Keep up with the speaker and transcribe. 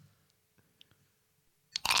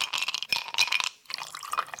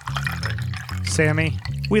Sammy,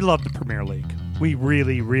 we love the Premier League. We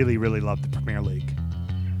really, really, really love the Premier League.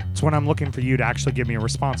 It's when I'm looking for you to actually give me a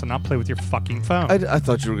response and not play with your fucking phone. I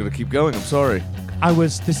thought you were going to keep going. I'm sorry.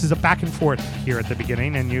 This is a back and forth here at the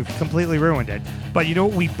beginning, and you've completely ruined it. But you know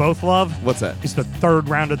what we both love? What's that? It's the third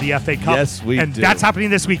round of the FA Cup. Yes, we and do. that's happening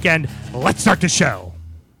this weekend. Let's start the show.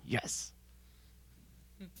 Yes.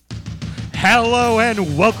 Hello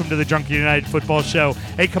and welcome to the Drunken United Football Show,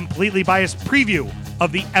 a completely biased preview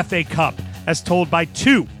of the FA Cup as told by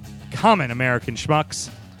two common American schmucks.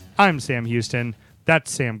 I'm Sam Houston. That's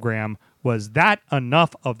Sam Graham. Was that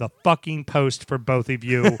enough of the fucking post for both of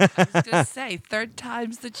you? I was going to say, third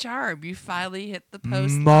time's the charm. You finally hit the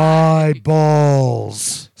post. My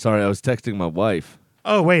balls. Sorry, I was texting my wife.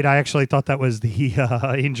 Oh, wait, I actually thought that was the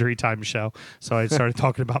injury time show, so I started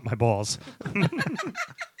talking about my balls.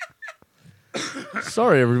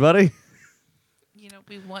 Sorry, everybody. You know,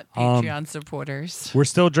 we want Patreon supporters. We're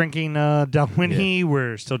still drinking Dalwhinnie. Yeah.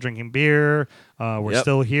 We're still drinking beer. We're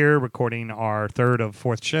still here recording our third of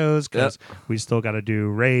fourth shows because we still got to do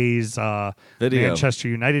Ray's Manchester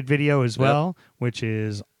United video as well, which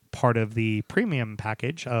is part of the premium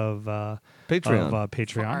package of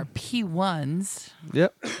Patreon. For our P1s.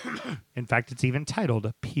 Yep. In fact, it's even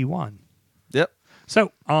titled P1. Yep.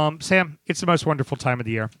 So, Sam, it's the most wonderful time of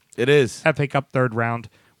the year. It is. FA Cup third round,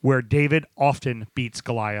 where David often beats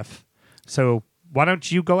Goliath. So why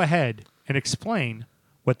don't you go ahead and explain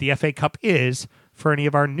what the FA Cup is for any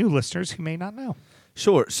of our new listeners who may not know?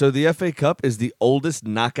 Sure. So the FA Cup is the oldest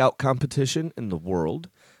knockout competition in the world,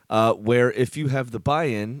 where if you have the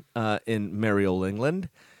buy-in in Merry Old England,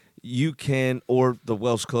 you can, or the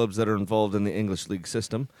Welsh clubs that are involved in the English league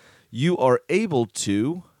system, you are able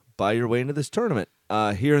to buy your way into this tournament.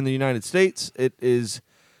 Here in the United States, it is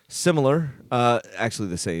similar, actually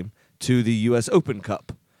the same, to the U.S. Open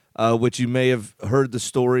Cup, which you may have heard the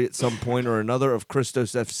story at some point or another of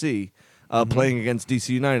Christos FC playing against DC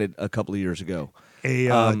United a couple of years ago.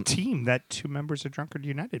 A team that two members of Drunkard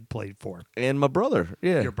United played for. And my brother,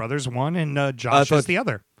 yeah. Your brother's one, and Josh is the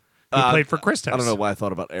other. Who played for Christos. I don't know why I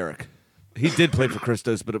thought about Eric. He did play for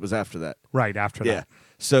Christos, but it was after that. Right, after that. Yeah.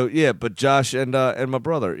 So, yeah, but Josh and my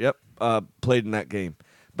brother, played in that game.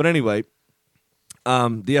 But anyway,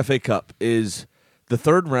 the FA Cup is the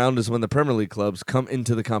third round is when the Premier League clubs come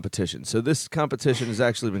into the competition. So this competition has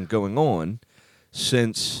actually been going on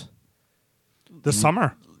since the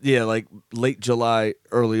summer. Yeah, like late July,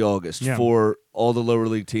 early August for all the lower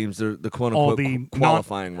league teams. They're the quote-unquote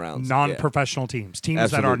qualifying rounds. Non-professional teams. Teams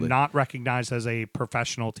Absolutely. that are not recognized as a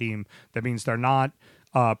professional team. That means they're not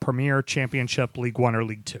Premier, Championship, League One, or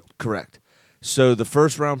League Two. Correct. So the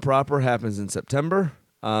first round proper happens in September.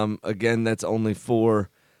 Again, that's only for,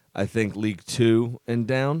 I think, League Two and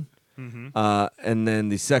down. Mm-hmm. And then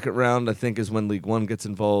the second round, I think, is when League One gets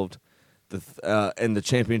involved, and the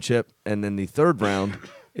Championship. And then the third round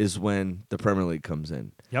is when the Premier League comes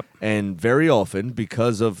in. Yep. And very often,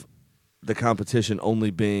 because of the competition only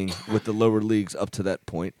being with the lower leagues up to that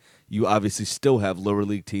point, you obviously still have lower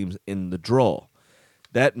league teams in the draw.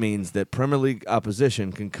 That means that Premier League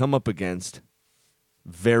opposition can come up against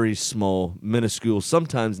very small, minuscule,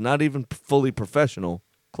 sometimes not even fully professional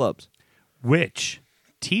clubs. Which,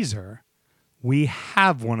 teaser, we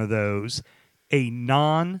have one of those, a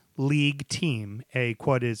non-league team,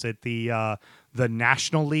 the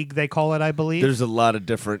National League, they call it, I believe. There's a lot of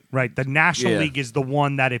different... Right, the National League is the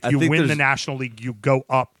one that if you win the National League, you go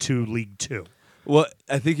up to League Two. Well,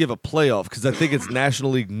 I think you have a playoff, because I think it's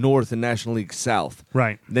National League North and National League South.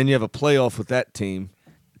 Right. Then you have a playoff with that team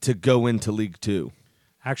to go into League Two.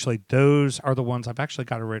 Actually, those are the ones I've actually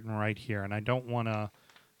got it written right here, and I don't want to,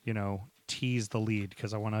 tease the lead,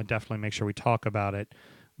 because I want to definitely make sure we talk about it.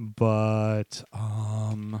 But,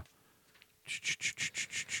 but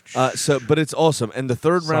it's awesome, and the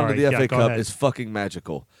third round of the FA Cup is fucking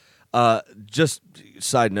magical. Just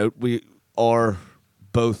side note, we are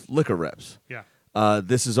both liquor reps. Yeah.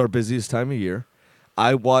 This is our busiest time of year.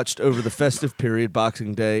 I watched over the festive period,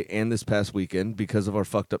 Boxing Day, and this past weekend because of our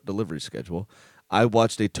fucked up delivery schedule. I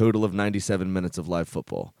watched a total of 97 minutes of live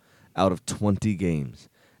football out of 20 games,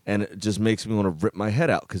 and it just makes me want to rip my head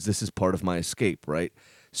out because this is part of my escape, right?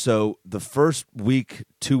 So the first week,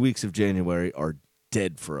 2 weeks of January are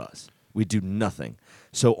dead for us. We do nothing.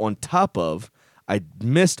 So on top of, I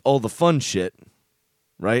missed all the fun shit,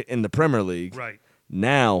 right, in the Premier League. Right.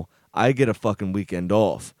 Now I get a fucking weekend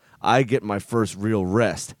off. I get my first real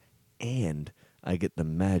rest, and I get the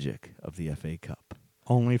magic of the FA Cup.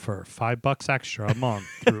 only for $5 extra a month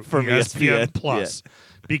through From ESPN, Plus,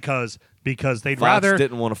 because they'd Fox rather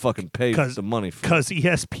didn't want to fucking pay the money for it. Because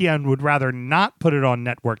ESPN would rather not put it on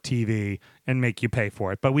network TV and make you pay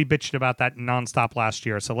for it. But we bitched about that nonstop last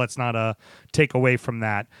year, so let's not take away from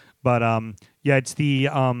that. But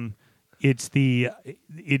there's the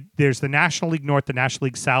National League North, the National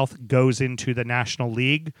League South goes into the National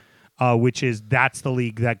League, that's the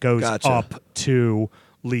league that goes up to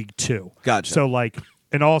League Two. Gotcha. So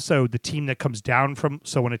and also the team that comes down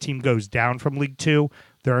so when a team goes down from League Two,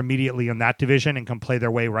 they're immediately in that division and can play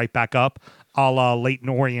their way right back up, a la Leyton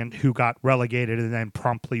Orient, who got relegated and then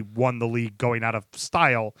promptly won the league going out of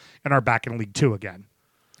style and are back in League Two again.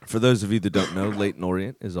 For those of you that don't know, Leyton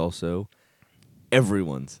Orient is also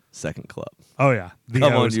everyone's second club. Oh, yeah.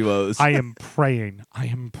 Come on, you O's. I am praying.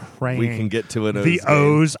 We can get to an O's The game.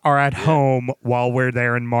 O's are at home while we're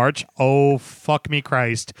there in March. Oh, fuck me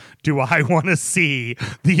Christ. Do I want to see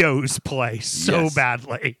the O's play so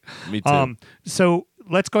badly. Me too. So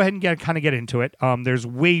let's go ahead and get into it. There's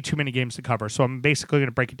way too many games to cover, so I'm basically going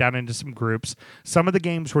to break it down into some groups. Some of the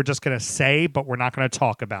games we're just going to say, but we're not going to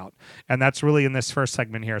talk about, and that's really in this first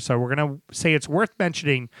segment here. So we're going to say it's worth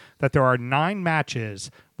mentioning that there are 9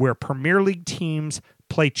 matches where Premier League teams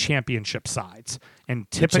play championship sides, and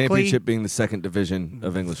typically the championship being the second division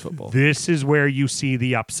of English football. This is where you see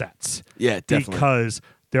the upsets. Yeah, definitely. Because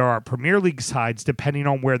there are Premier League sides, depending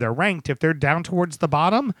on where they're ranked, if they're down towards the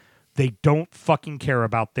bottom, they don't fucking care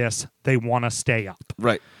about this. They want to stay up.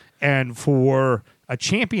 Right. And for a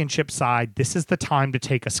championship side, this is the time to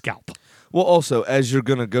take a scalp. Well, also, as you're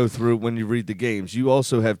going to go through when you read the games, you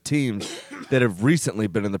also have teams that have recently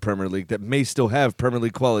been in the Premier League that may still have Premier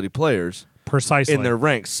League quality players Precisely. in their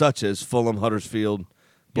ranks, such as Fulham, Huddersfield,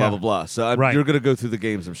 blah, blah, blah. So you're going to go through the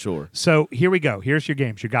games, I'm sure. So here we go. Here's your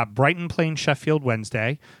games. You got Brighton playing Sheffield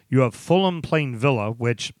Wednesday. You have Fulham playing Villa,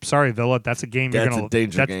 which, sorry, Villa, that's a game that's a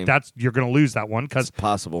danger game. You're going to lose that one because,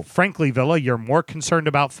 possible. Frankly, Villa, you're more concerned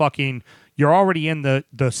about you're already in the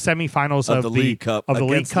semifinals of the League Cup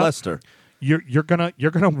against Leicester. You're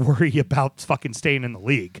gonna worry about fucking staying in the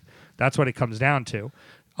league. That's what it comes down to.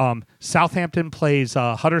 Southampton plays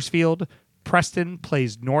Huddersfield. Preston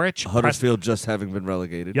plays Norwich. Huddersfield just having been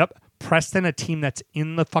relegated. Yep. Preston, a team that's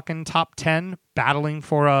in the fucking top 10, battling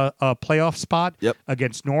for a playoff spot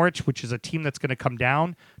against Norwich, which is a team that's going to come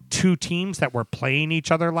down. 2 teams that were playing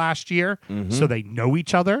each other last year, so they know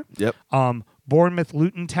each other. Yep. Bournemouth,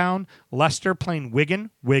 Luton Town, Leicester playing Wigan.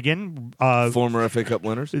 Former FA Cup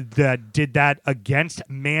winners. That did that against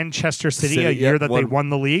Manchester City a year that they won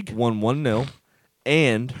the league. Won 1-0.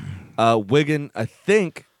 And Wigan, I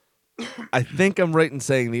think I'm right in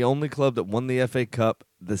saying the only club that won the FA Cup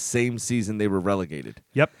the same season they were relegated.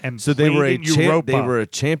 Yep. And so they were a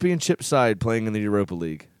championship side playing in the Europa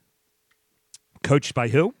League. Coached by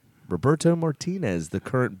who? Roberto Martinez, the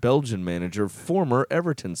current Belgian manager, former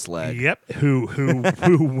Everton slag. Yep, who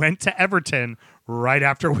went to Everton right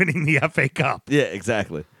after winning the FA Cup. Yeah,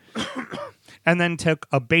 exactly. And then took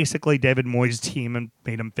a basically David Moyes team and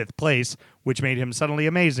made him 5th place, which made him suddenly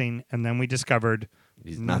amazing. And then we discovered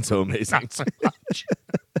he's not so amazing. Not so much.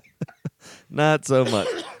 Not so much.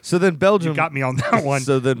 So then Belgium... You got me on that one.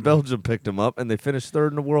 So then Belgium picked him up, and they finished 3rd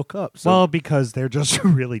in the World Cup. So. Well, because they're just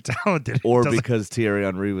really talented. Or because Thierry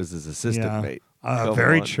Henry was his assistant mate.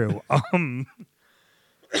 Very true. God,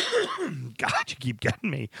 you keep getting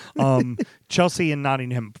me. Chelsea and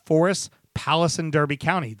Nottingham Forest, Palace and Derby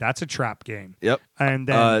County. That's a trap game. Yep. And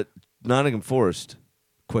then... Nottingham Forest,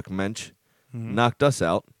 quick mensch, knocked us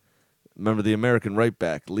out. Remember the American right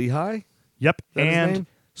back, Lehigh? Yep. And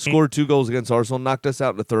scored 2 goals against Arsenal, knocked us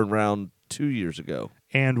out in the 3rd round 2 years ago.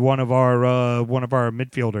 And one of our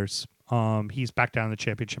midfielders, he's back down in the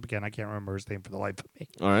championship again. I can't remember his name for the life of me.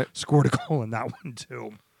 All right. Scored a goal in that one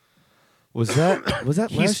too. Was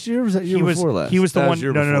that last year or was that year before last? He was the one.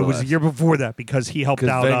 No. It was last. the year before that because he helped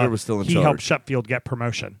out. Wenger was still in charge. He helped Sheffield get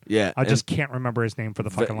promotion. Yeah. I just can't remember his name for the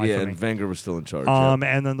fucking life of me. Yeah, and Wenger was still in charge.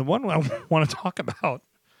 And then the one I want to talk about.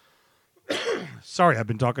 Sorry, I've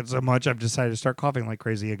been talking so much. I've decided to start coughing like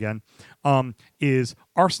crazy again. Is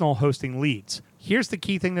Arsenal hosting Leeds? Here's the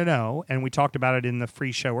key thing to know, and we talked about it in the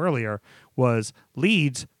free show earlier, was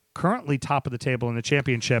Leeds currently top of the table in the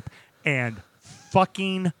championship and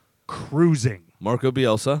fucking cruising. Marco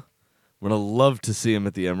Bielsa. We're going to love to see him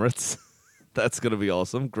at the Emirates. That's going to be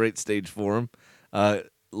awesome. Great stage for him.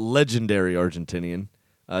 Legendary Argentinian.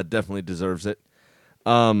 Definitely deserves it.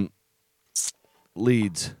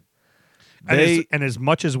 Leeds. And as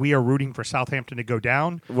much as we are rooting for Southampton to go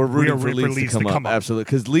down, we're rooting for Leeds to come up. Absolutely.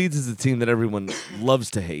 Because Leeds is a team that everyone loves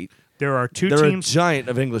to hate. There are 2 They're teams. They're a giant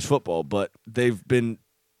of English football, but they've been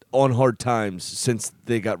on hard times since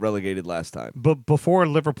they got relegated last time. But before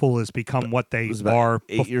Liverpool has become what they are,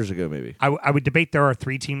 8 years ago, maybe. I would debate there are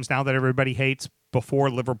 3 teams now that everybody hates before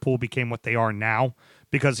Liverpool became what they are now.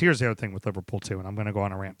 Because here's the other thing with Liverpool too, and I'm going to go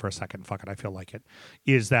on a rant for a second. Fuck it, I feel like it.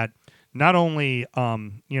 Is that not only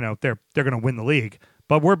they're going to win the league,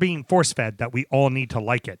 but we're being force fed that we all need to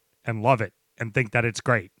like it and love it and think that it's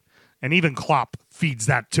great. And even Klopp feeds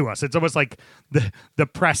that to us. It's almost like the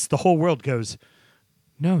press, the whole world goes,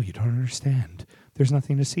 no, you don't understand. There's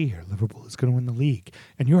nothing to see here. Liverpool is going to win the league,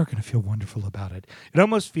 and you're going to feel wonderful about it. It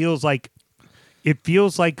almost feels like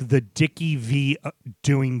the Dickie V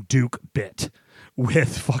doing Duke bit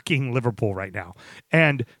with fucking Liverpool right now.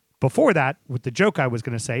 And before that, with the joke I was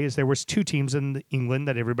going to say is there was 2 teams in England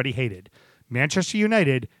that everybody hated. Manchester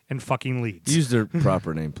United and fucking Leeds. Use their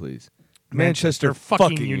proper name, please. Manchester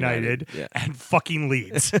fucking United and fucking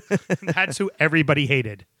Leeds. That's who everybody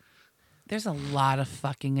hated. There's a lot of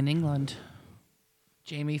fucking in England.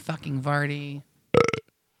 Jamie fucking Vardy.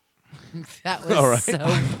 That was all right. so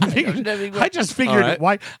I just figured right.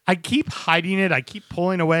 why I keep hiding it. I keep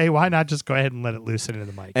pulling away. Why not just go ahead and let it loosen into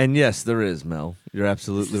the mic? And yes, there is, Mel. You're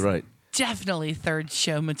absolutely right. definitely third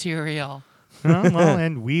show material. Well,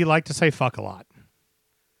 and we like to say fuck a lot.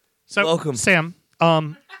 So, welcome, Sam.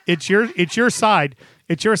 It's your side.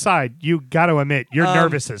 It's your side. You got to admit you're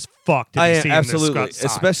nervous as fuck. To be seeing absolutely, this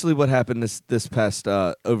Scott's especially what happened this past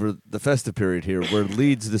over the festive period here, where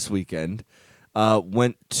Leeds this weekend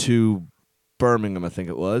went to Birmingham. I think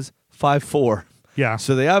it was 5-4. Yeah.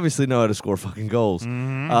 So they obviously know how to score fucking goals,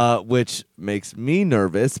 which makes me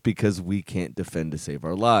nervous because we can't defend to save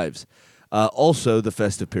our lives. Also, the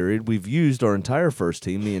festive period, we've used our entire first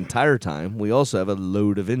team the entire time. We also have a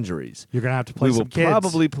load of injuries. You're going to have to play some kids. We will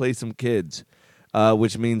probably play some kids,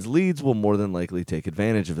 which means Leeds will more than likely take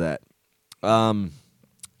advantage of that.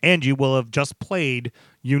 And you will have just played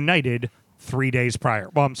United 3 days prior.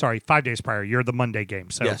 Well, I'm sorry, 5 days prior. You're the Monday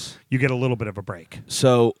game, so yes. You get a little bit of a break.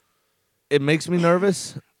 So it makes me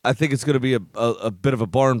nervous. I think it's going to be a bit of a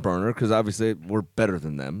barn burner because obviously we're better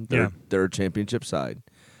than them. They're a championship side.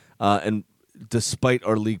 And despite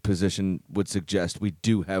our league position would suggest, we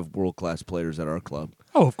do have world-class players at our club.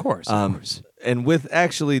 Oh, of course. Of course. And with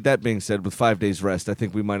actually, that being said, with 5 days rest, I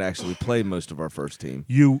think we might actually play most of our first team.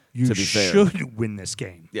 You to be should fair. win this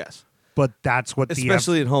game. Yes. But that's what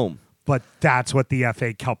especially at home. But that's what the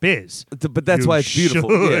FA Cup is. But that's why it's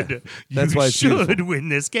beautiful. Yeah. That's why it's beautiful. You should win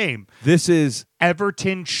this game. This is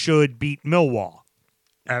Everton should beat Millwall.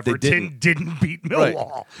 Everton didn't beat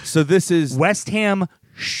Millwall. Right. So this is West Ham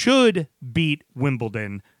should beat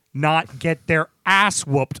Wimbledon, not get their ass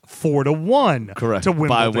whooped 4-1. Correct. To Wimbledon.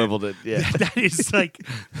 By Wimbledon. Yeah.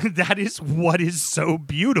 That is what is so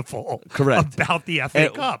beautiful. Correct. About the FA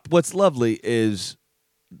Cup. What's lovely is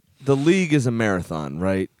the league is a marathon,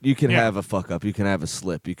 right? You can have a fuck up, you can have a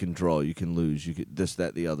slip, you can draw, you can lose, you can this,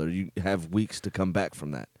 that, the other. You have weeks to come back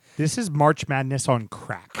from that. This is March Madness on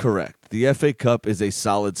crack. Correct. The FA Cup is a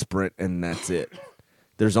solid sprint, and that's it.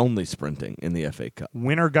 There's only sprinting in the FA Cup.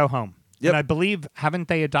 Win or go home. Yep. And I believe, haven't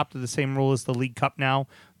they adopted the same rule as the League Cup now?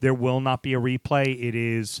 There will not be a replay. It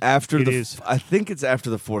is after I think it's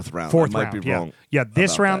after the fourth round. I might be wrong. Yeah,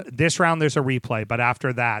 this round there's a replay, but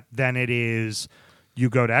after that, then it is you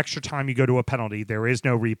go to extra time, you go to a penalty. There is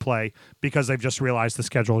no replay because they've just realized the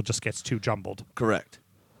schedule just gets too jumbled. Correct.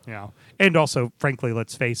 You know. And also, frankly,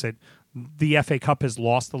 let's face it, the FA Cup has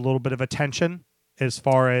lost a little bit of attention as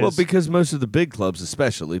far as... Well, because most of the big clubs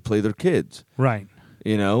especially play their kids. Right.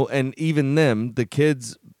 You know, and even them, the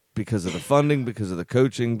kids, because of the funding, because of the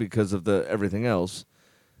coaching, because of the everything else,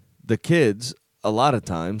 the kids, a lot of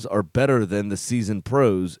times, are better than the seasoned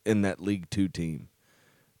pros in that League 2 team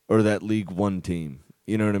or that League 1 team.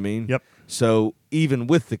 You know what I mean? Yep. So even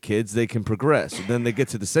with the kids, they can progress. And then they get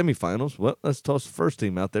to the semifinals. Well, let's toss the first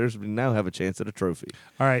team out there so we now have a chance at a trophy.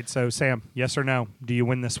 All right, so Sam, yes or no? Do you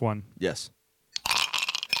win this one? Yes.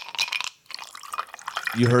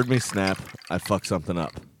 You heard me snap. I fucked something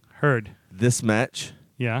up. Heard. This match,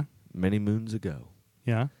 Yeah. many moons ago,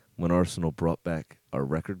 Yeah. when Arsenal brought back our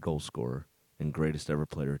record goal scorer and greatest ever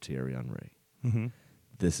player, Thierry Henry. Mm-hmm.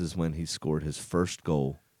 This is when he scored his first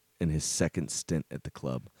goal in his second stint at the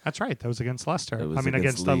club. That's right. That was against Leicester. It was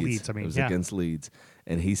against the Leeds. It was against Leeds.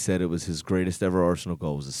 And he said it was his greatest ever Arsenal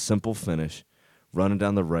goal. It was a simple finish, running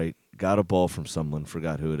down the right, got a ball from someone,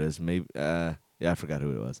 forgot who it is. Maybe, I forgot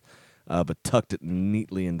who it was. But tucked it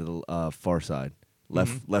neatly into the far side,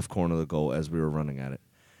 left corner of the goal as we were running at it,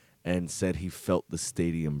 and said he felt the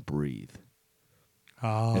stadium breathe.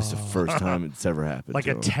 Oh. It's the first time it's ever happened. Like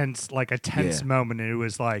to a him. tense moment. And it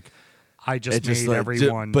was like, I just It's made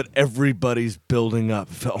everyone. But everybody's building up.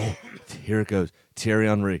 Oh, here it goes. Thierry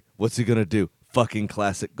Henry, what's he gonna do? Fucking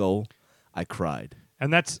classic goal. I cried.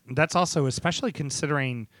 And that's also, especially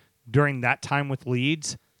considering during that time with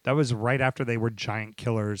Leeds, that was right after they were giant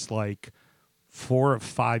killers, like 4 or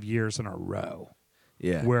 5 years in a row.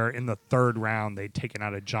 Yeah. Where in the third round they'd taken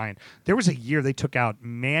out a giant. There was a year they took out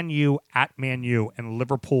Man U at Man U and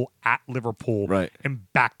Liverpool at Liverpool, right, in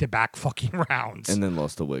back-to-back fucking rounds, and then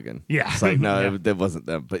lost to Wigan. Yeah, it's like no, yeah. It wasn't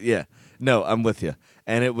them. But yeah, no, I'm with you.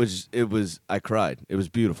 And it was. I cried. It was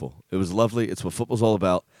beautiful. It was lovely. It's what football's all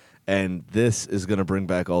about. And this is going to bring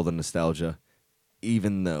back all the nostalgia,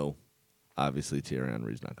 even though, obviously, Thierry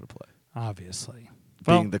Henry's not going to play. Obviously.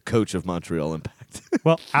 Being the coach of Montreal Impact.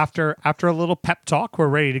 Well, after a little pep talk, we're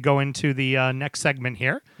ready to go into the next segment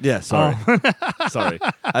here. Yeah, sorry. Sorry.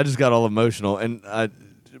 I just got all emotional. And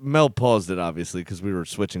Mel paused it, obviously, because we were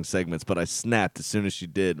switching segments, but I snapped as soon as she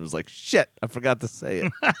did. It was like, shit, I forgot to say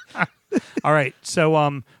it. All right,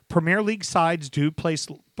 so Premier League sides do face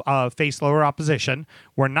lower opposition.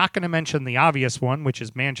 We're not going to mention the obvious one, which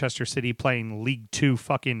is Manchester City playing League Two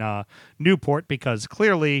fucking Newport, because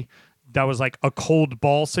clearly that was like a cold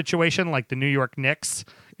ball situation, like the New York Knicks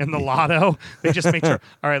in the lotto. They just made sure,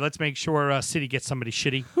 all right, let's make sure City gets somebody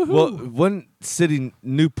shitty. Well, one City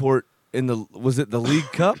Newport was it the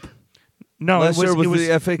League Cup? No, last it was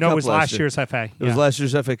the FA Cup. No, it was last year. year's FA. It was last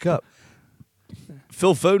year's FA Cup.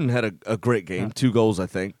 Phil Foden had a great game, 2 goals, I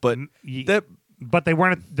think. But but they're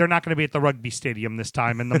not going to be at the rugby stadium this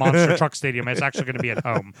time, and the Monster Truck Stadium is actually going to be at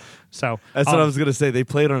home. So that's what I was going to say. They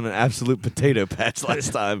played on an absolute potato patch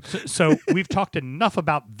last time. So we've talked enough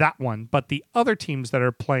about that one, but the other teams that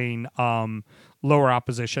are playing lower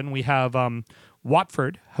opposition, we have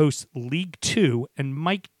Watford hosts League Two, and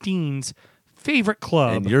Mike Dean's favorite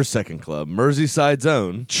club. And your second club, Merseyside's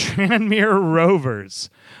own. Tranmere Rovers.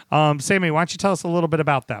 Sammy, why don't you tell us a little bit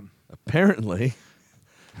about them? Apparently,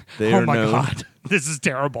 they are known God. This is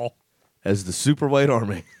terrible. As the Super White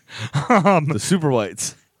Army. The Super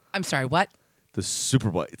Whites. I'm sorry, what? The Super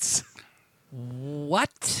Whites.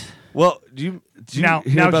 What? Well, do you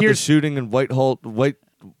hear about the shooting in White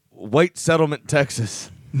Settlement, Texas?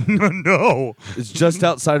 No. It's just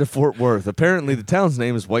outside of Fort Worth. Apparently, the town's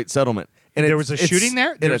name is White Settlement. And there was a shooting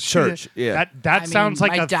there? In a church, yeah. That sounds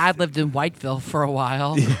like my dad lived in Whiteville for a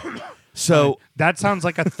while. So that sounds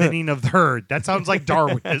like a thinning of the herd. That sounds like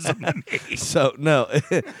Darwinism to me. So, no,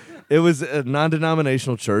 it was a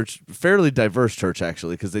non-denominational church, fairly diverse church,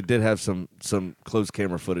 actually, because they did have some closed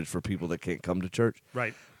camera footage for people that can't come to church.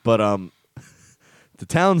 Right. But the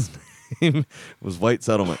town's name was White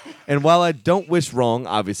Settlement. And while I don't wish wrong,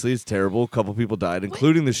 obviously, it's terrible. A couple people died,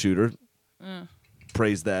 including the shooter.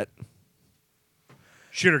 Praise that.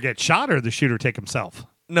 Shooter get shot or the shooter take himself?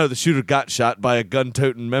 No, the shooter got shot by a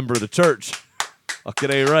gun-toting member of the church.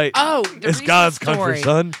 Fucking A right. Oh, it's God's country,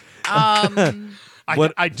 son.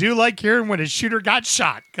 I do like hearing when a shooter got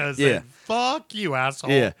shot, because fuck you,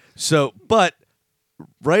 asshole. Yeah. So, but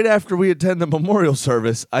right after we attend the memorial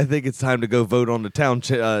service, I think it's time to go vote on the town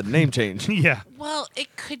name change. Yeah. Well,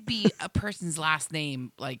 it could be a person's last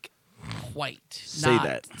name, like White, Say not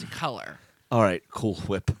that. color. All right, cool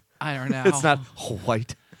whip. I don't know. It's not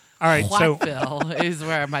white. All right, Whiteville is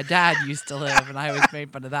where my dad used to live, and I always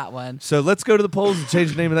made fun of that one. So let's go to the polls and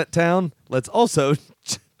change the name of that town. Let's also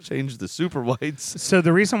change the Super Whites. So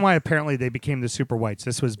the reason why apparently they became the Super Whites,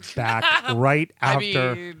 this was back right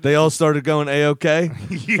after they all started going A-OK?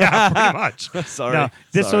 Yeah, pretty much. Sorry. No,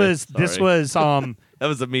 this was that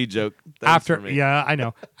was a me joke. Yeah, I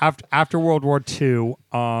know. After World War II,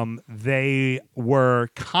 they were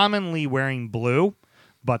commonly wearing blue,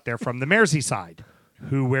 but they're from the Merseyside.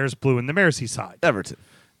 Who wears blue in the Merseyside? Everton.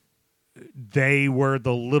 They were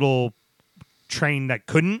the little train that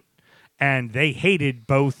couldn't, and they hated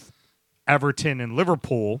both Everton and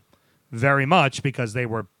Liverpool very much because they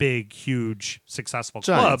were big, huge, successful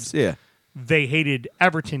clubs. Yeah. They hated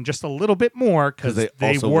Everton just a little bit more because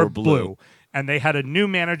they wore blue. And they had a new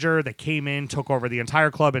manager that came in, took over the entire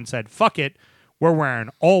club, and said, fuck it, we're wearing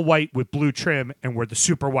all white with blue trim, and we're the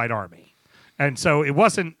Super White Army. And so it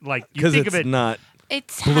wasn't like you think of it. Not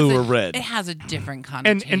blue or red. It has a different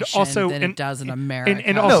connotation than it does in America.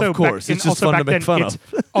 And also, of course, it's just fun to make fun of.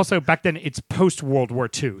 Also, back then, it's post-World War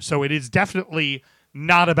II, so it is definitely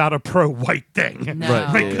not about a pro-white thing, no.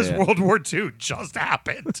 Right? Because World War II just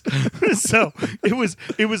happened. So it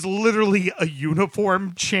was literally a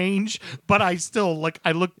uniform change. But I still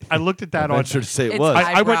I looked at that I'm sure to say it It's was.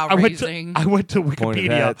 I went to Pointed Wikipedia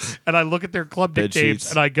hats. and I look at their club Bed nicknames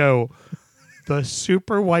sheets. and I go, the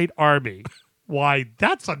Super White Army. Why,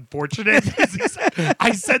 that's unfortunate.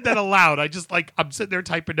 I said that aloud. I'm sitting there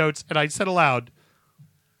typing notes, and I said aloud,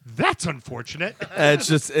 that's unfortunate.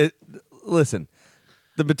 Listen,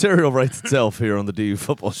 The material writes itself here on the DU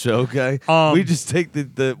Football Show. Okay, we just take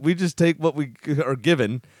we just take what we are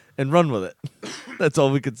given and run with it. That's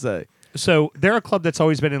all we could say. So they're a club that's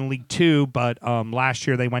always been in League Two, but last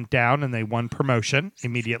year they went down and they won promotion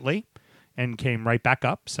immediately and came right back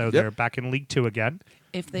up. So they're back in League Two again.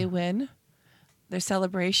 If they win, their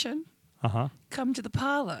celebration, come to the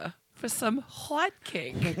parlor for some hot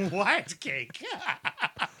cake. What cake?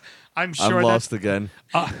 I'm sure I'm lost again.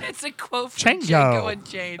 It's a quote from Django. Django and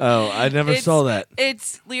Jane. Oh, I never saw that.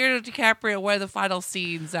 It's Leonardo DiCaprio, one of the final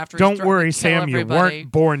scenes after. Don't worry, Sam, you weren't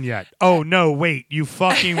born yet. Oh, no, wait, you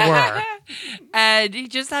fucking were. And he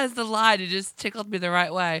just has the line. It just tickled me the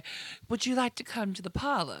right way. Would you like to come to the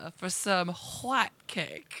parlor for some hot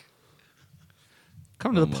cake?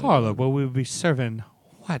 Come to the parlor where we'll be serving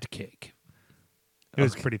hot cake. It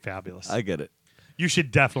was pretty fabulous. I get it. You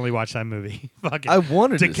should definitely watch that movie. Fucking I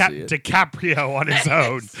wanted to see it. DiCaprio on his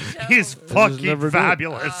own. He's fucking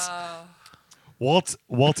fabulous.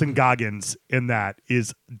 Walton Goggins in that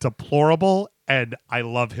is deplorable, and I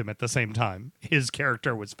love him at the same time. His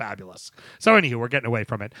character was fabulous. So, anywho, we're getting away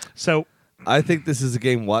from it. So, I think this is a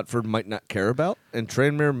game Watford might not care about, and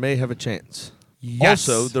Tranmere may have a chance. yes.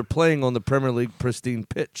 Also, they're playing on the Premier League pristine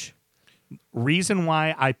pitch. Reason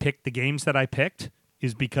why I picked the games that I picked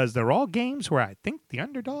is because they're all games where I think the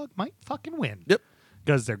underdog might fucking win. Yep.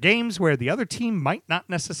 Because they're games where the other team might not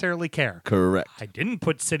necessarily care. Correct. I didn't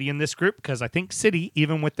put City in this group because I think City,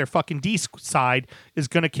 even with their fucking D side, is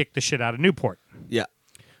going to kick the shit out of Newport. Yeah.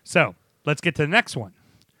 So let's get to the next one.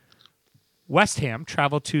 West Ham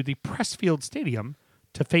traveled to the Pressfield Stadium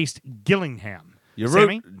to face Gillingham. You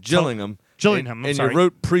Sammy? wrote Gillingham. Gillingham, and sorry. You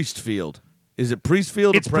wrote Priestfield. Is it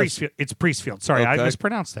Priestfield It's or Priestfield? It's Priestfield. Sorry, I Okay.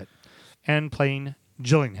 mispronounced it. And playing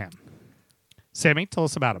Gillingham. Sammy, tell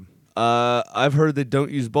us about him. I've heard they don't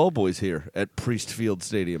use ball boys here at Priestfield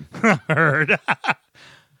Stadium. Heard.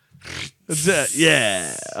 That's it.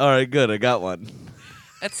 Yeah. All right, good. I got one.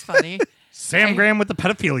 That's funny. Sam Graham with the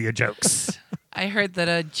pedophilia jokes. I heard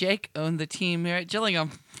that Jake owned the team here at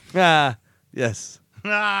Gillingham. Ah, yes.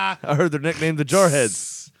 Ah. I heard they're nicknamed the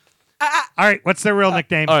Jarheads. All right, what's their real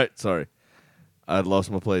nickname? All right, sorry. I'd lost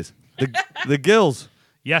my place. The Gills.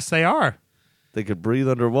 Yes, they are. They could breathe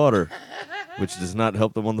underwater, which does not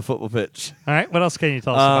help them on the football pitch. All right, what else can you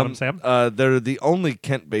tell us about them, Sam? They're the only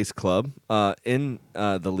Kent-based club in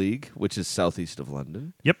the league, which is southeast of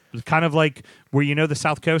London. Yep, it's kind of like where you know the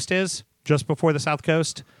South Coast is, just before the South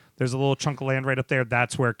Coast. There's a little chunk of land right up there.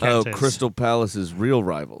 That's where Kent is. Crystal Palace's real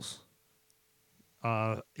rivals.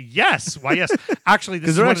 Yes. Why, yes. Actually, this Because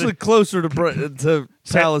is they're one of actually closer to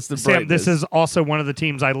Palace than Sam, Brighton this is. is also one of the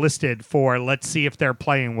teams I listed for. Let's see if they're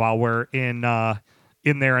playing while we're in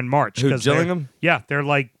there in March. Who, 'cause they're- Gillingham? Yeah, they're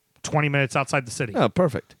like 20 minutes outside the city. Oh,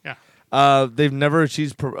 perfect. Yeah. They've never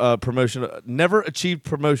achieved promotion. Never achieved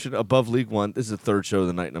promotion above League One. This is the third show of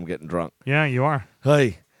the night, and I'm getting drunk. Yeah, you are.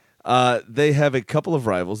 Hey, they have a couple of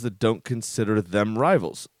rivals that don't consider them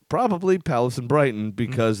rivals. Probably Palace and Brighton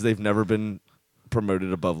because they've never been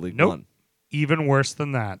promoted above League Nope. One. Even worse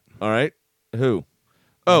than that. All right, who?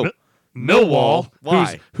 Oh, Millwall,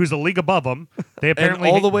 Why? who's a league above them. They apparently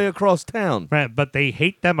and all the way across town. right, but they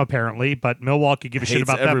hate them apparently. But Millwall could give a shit Hates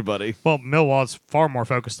about everybody. them. Well, Millwall's far more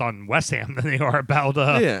focused on West Ham than they are about.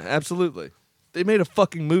 Yeah, absolutely. They made a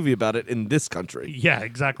fucking movie about it in this country. Yeah,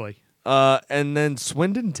 exactly. And then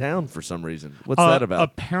Swindon Town for some reason. What's that about?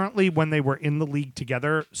 Apparently, when they were in the league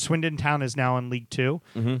together, Swindon Town is now in League Two.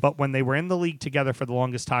 Mm-hmm. But when they were in the league together for the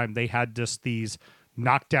longest time, they had just these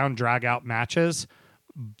knockdown, drag out matches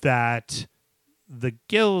that the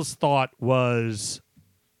Gills thought was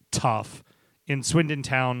tough. In Swindon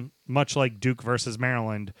Town, much like Duke versus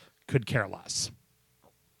Maryland, could care less.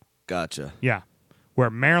 Gotcha. Yeah. Where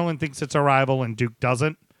Maryland thinks it's a rival and Duke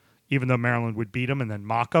doesn't, even though Maryland would beat them and then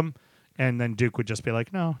mock them. And then Duke would just be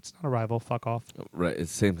like, no, it's not a rival. Fuck off. Right.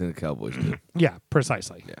 It's the same thing the Cowboys do. Yeah,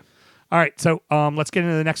 precisely. Yeah. All right. So let's get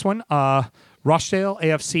into the next one. Rochdale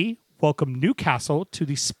AFC welcomed Newcastle to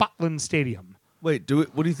the Spotland Stadium. Wait,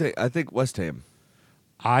 what do you think? I think West Ham.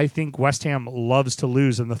 I think West Ham loves to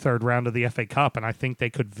lose in the third round of the FA Cup, and I think they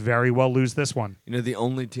could very well lose this one. You know, the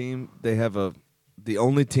only team that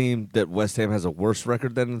West Ham has a worse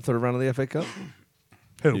record than in the third round of the FA Cup?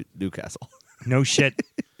 Who? Newcastle. No shit.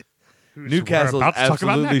 Newcastle We're is about to talk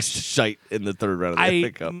about absolutely next. shite in the third round of the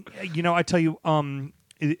FA Cup. I tell you,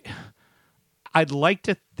 I'd like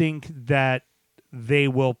to think that they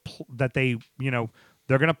will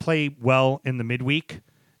they're going to play well in the midweek,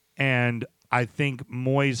 and I think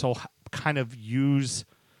Moyes will kind of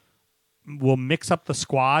will mix up the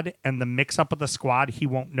squad, and the mix up of the squad, he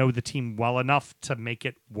won't know the team well enough to make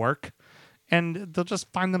it work. and they'll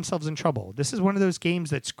just find themselves in trouble. This is one of those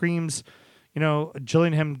games that screams,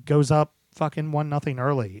 Gillingham goes up fucking 1-0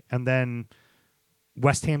 early, and then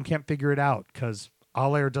West Ham can't figure it out because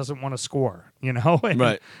Allaire doesn't want to score, and,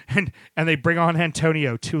 right? And they bring on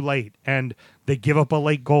Antonio too late, and they give up a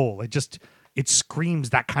late goal. It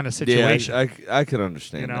screams that kind of situation. Yeah, I can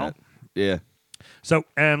understand that. Yeah. So,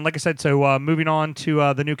 and like I said, moving on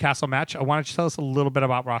to the Newcastle match, I wanted you to tell us a little bit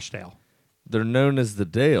about Rochdale. They're known as the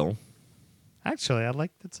Dale. Actually,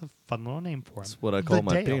 that's a fun little name for them. That's what I call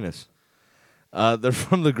my penis. They're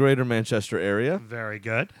from the Greater Manchester area. Very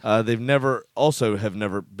good. They've never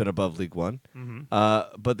been above League One,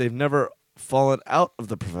 but they've never fallen out of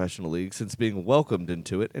the professional league since being welcomed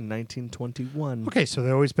into it in 1921. Okay, so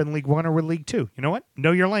they've always been League One or League Two. You know what?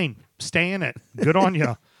 Know your lane. Stay in it. Good on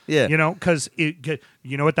you. Yeah. Because you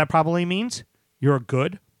know what that probably means? You're a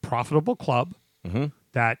good, profitable club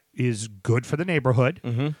that is good for the neighborhood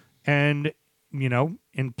and,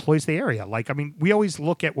 employs the area. We always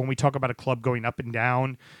look at when we talk about a club going up and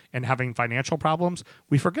down and having financial problems,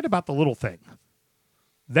 we forget about the little thing.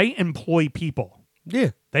 They employ people.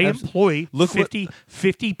 Yeah. They employ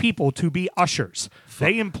 50 people to be ushers.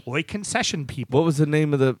 They employ concession people. What was the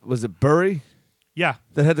name was it Bury? Yeah.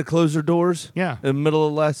 That had to close their doors? Yeah. In the middle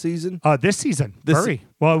of last season? This season. Bury.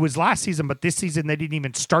 Well, it was last season, but this season they didn't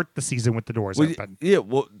even start the season with the doors open. Yeah,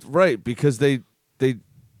 well, right, because they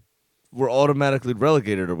were automatically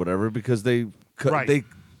relegated or whatever because they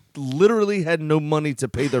literally had no money to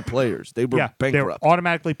pay their players. They were bankrupt. They were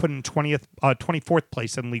automatically put in 24th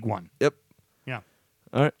place in League One. Yep. Yeah.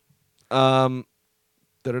 All right.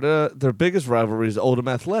 Their biggest rivalry is Oldham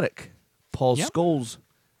Athletic. Paul Scholes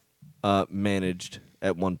managed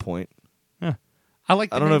at one point. Yeah. I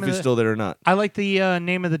don't know if he's still there or not. I like the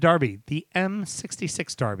name of the derby, the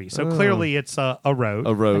M66 Derby. So clearly it's a road.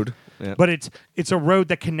 A road. Yeah. But it's a road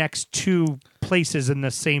that connects two places in the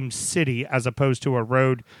same city as opposed to a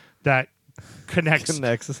road that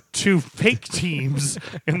connects two fake teams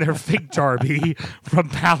in their fake derby from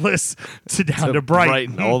Palace to down to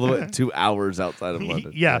Brighton. All the way 2 hours outside of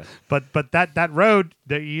London. Yeah. But that road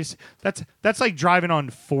that's like driving on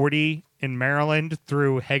 40 in Maryland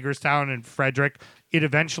through Hagerstown and Frederick. It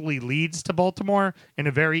eventually leads to Baltimore in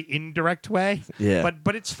a very indirect way. Yeah.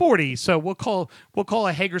 But it's 40, so we'll call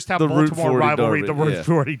a Hagerstown Baltimore rivalry the Route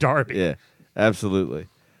 40 Derby. Yeah. Absolutely.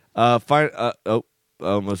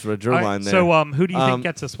 Almost read your line there. So who do you think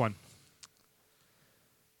gets this one?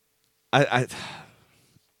 I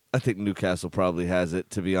think Newcastle probably has it,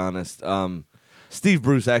 to be honest. Steve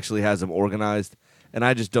Bruce actually has them organized, and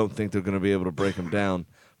I just don't think they're going to be able to break them down.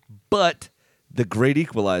 But the great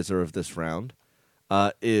equalizer of this round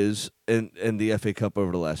is, in the FA Cup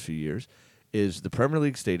over the last few years, is the Premier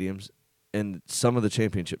League stadiums and some of the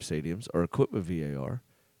championship stadiums are equipped with VAR,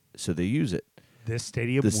 so they use it. This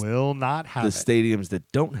stadium will not have it. The stadiums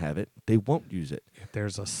that don't have it, they won't use it. If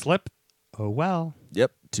there's a slip, oh well.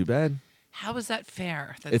 Yep, too bad. How is that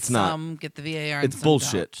fair? That it's some not. Get the VAR. It's and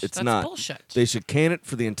bullshit. Don't? It's That's not. Bullshit. They should can it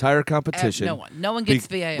for the entire competition. No one gets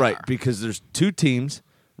VAR. Right, because there's two teams,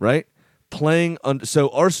 right, playing under. So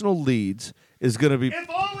Arsenal Leeds is going to be. If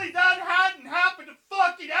only that hadn't happened to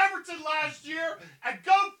fucking Everton last year, and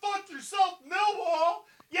go fuck yourself, Millwall.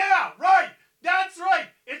 Yeah, right. That's right.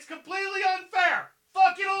 It's completely unfair.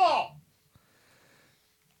 Fuck it all.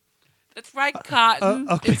 That's right, Cotton.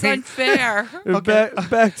 Okay. It's unfair.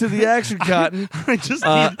 Back to the action, Cotton. I just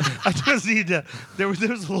need to. There was a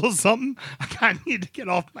little something I kind of need to get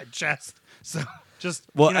off my chest. So just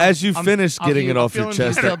as you finish getting it off your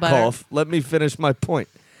chest, that better. cough. Let me finish my point.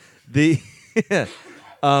 Yes,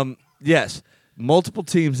 multiple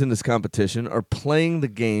teams in this competition are playing the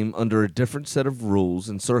game under a different set of rules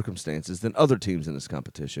and circumstances than other teams in this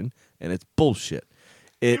competition, and it's bullshit.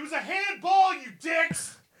 It was a handball, you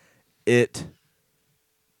dicks.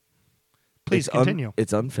 Please continue.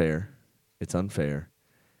 It's unfair. It's unfair.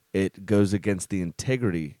 It goes against the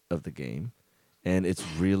integrity of the game, and it's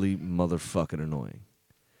really motherfucking annoying.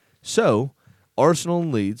 So, Arsenal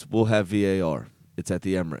and Leeds will have VAR. It's at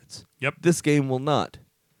the Emirates. Yep. This game will not.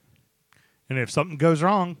 And if something goes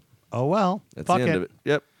wrong, oh well. That's fuck the end of it.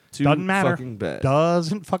 Yep. Doesn't matter. Fucking bad.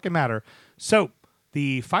 Doesn't fucking matter. So,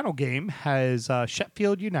 the final game has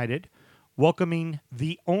Sheffield United welcoming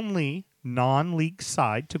the only non-league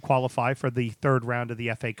side to qualify for the third round of the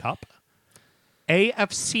FA Cup.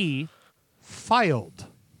 AFC filed,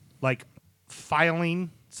 like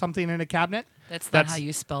filing something in a cabinet. That's not how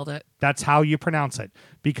you spelled it. That's how you pronounce it.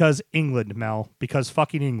 Because England, Mel. Because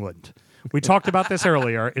fucking England. We talked about this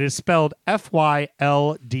earlier. It is spelled Fylde.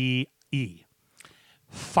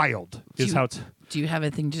 Filed is how it's... Do you have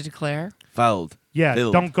anything to declare? Fouled. Yeah,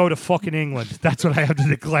 Filled. don't go to fucking England. That's what I have to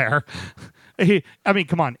declare. I mean,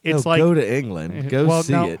 come on. It's like go to England. Go well,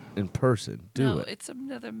 see no. it in person. Do it. It's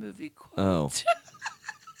another movie quote. Oh.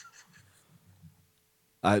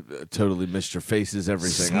 I totally missed your faces,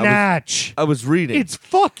 everything. Snatch. I was reading. It's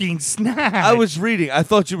fucking Snatch. I was reading. I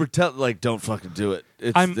thought you were don't fucking do it.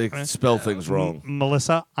 They spell things wrong.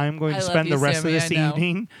 Melissa, I'm going to I love spend you, the rest Sammy, of this I know.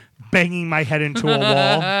 evening banging my head into a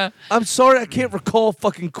wall. I'm sorry, I can't recall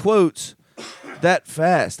fucking quotes that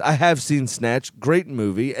fast. I have seen Snatch, great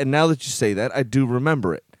movie, and now that you say that, I do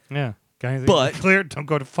remember it. Yeah. Guys, But- clear, don't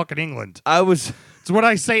go to fucking England. I was It's what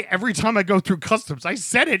I say every time I go through customs. I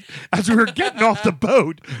said it as we were getting off the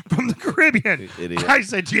boat from the Caribbean. You idiot. I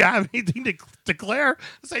said, do you have anything to declare?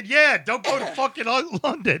 I said, yeah, don't go to fucking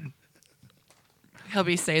London. He'll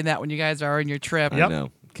be saying that when you guys are on your trip. Yep. I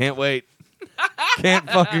know. Can't wait. Can't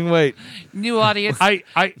fucking wait. New audience.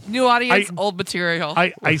 New audience. Old material.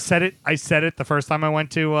 I said it. I said it the first time I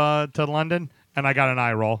went to London, and I got an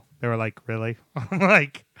eye roll. They were like, "Really?" I'm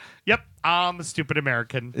like, "Yep, I'm a stupid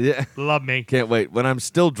American. Yeah. Love me." Can't wait. When I'm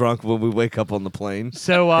still drunk when we wake up on the plane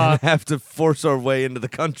So, and have to force our way into the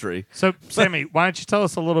country. so Sammy, why don't you tell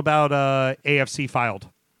us a little about AFC Filed?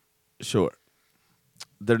 Sure.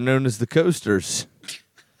 They're known as the Coasters.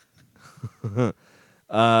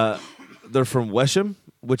 They're from Wesham,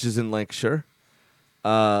 which is in Lancashire.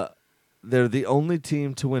 They're the only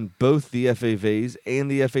team to win both the FA Vase and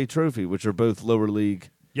the FA Trophy, which are both lower league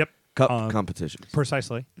Yep, cup competitions.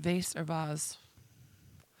 precisely. Vase or vase?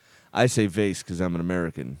 I say Vase because I'm an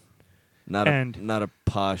American, not a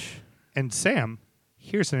posh. And Sam,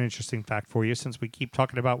 here's an interesting fact for you. Since we keep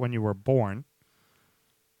talking about when you were born,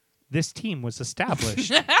 this team was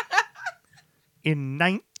established in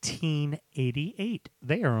 1988.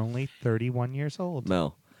 They are only 31 years old.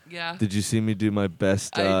 Mel, Yeah. did you see me do my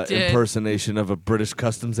best I did. impersonation of a British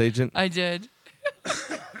customs agent? I did.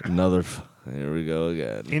 Here we go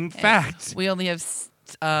again. In fact, We only have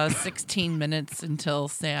 16 minutes until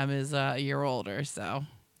Sam is a year older, so.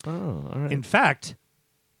 Oh, all right. in fact,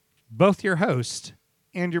 both your host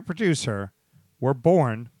and your producer were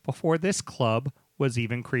born before this club was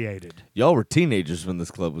even created. Y'all were teenagers when this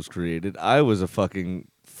club was created. I was a fucking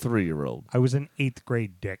 3-year-old. I was in 8th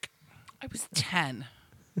grade, Dick. I was 10.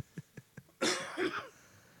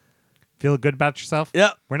 Feel good about yourself?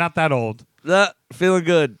 Yep. We're not that old. Feeling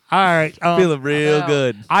good. All right. Feeling real Although-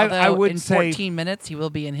 good. I although would in say 14 minutes, he will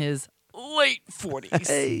be in his late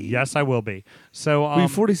 40s. yes, I will be. So, We're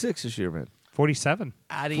 46 this year, man. 47.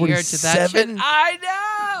 Out of here to that shit. 47? I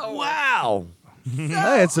know. Wow.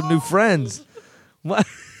 I had some new friends. What?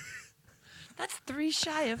 That's 3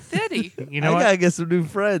 shy of 50. You know I what? gotta get some new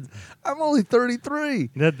friends. I'm only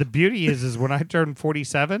 33. The beauty is when I turn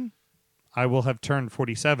 47, I will have turned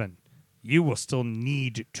 47. You will still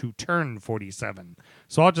need to turn 47.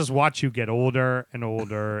 So I'll just watch you get older and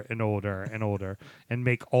older and older and older and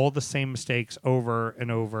make all the same mistakes over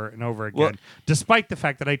and over and over again, Well- despite the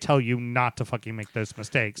fact that I tell you not to fucking make those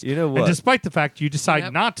mistakes. You know And what? despite the fact you decide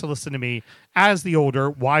Yep. not to listen to me as the older,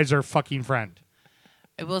 wiser fucking friend.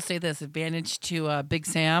 I will say this advantage to Big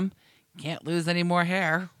Sam: can't lose any more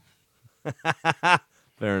hair.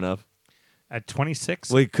 Fair enough. At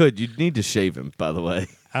 26, Well, you could. You'd need to shave him, by the way.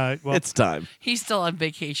 well, It's time. He's still on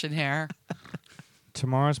vacation hair.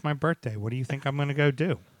 tomorrow's my birthday. What do you think I'm going to go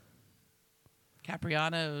do?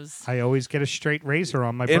 Caprianos. I always get a straight razor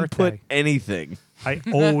on my Input birthday. anything. I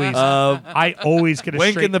always get a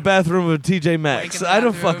Wank straight. in the bathroom of TJ Wake Maxx. in the I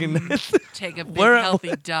don't bathroom, fucking. take a big Where-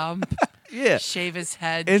 healthy dump. Yeah. Shave his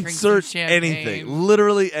head. drink Insert some champagne. anything.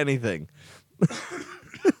 Literally anything.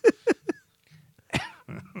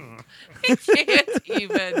 I can't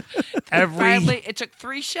even. Every- Finally, it took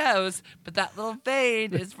 3 shows, but that little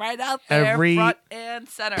vein is right out there, Every- front and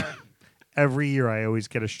center. Every year, I always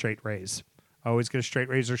get a straight raise. I always get a straight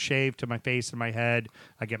razor shave to my face and my head.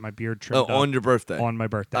 I get my beard trimmed Oh, up on your birthday. on my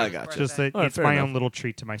birthday. I got you. Just that All right, it's fair my enough. own little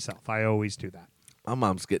treat to myself. I always do that. My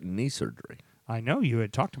mom's getting knee surgery. I know you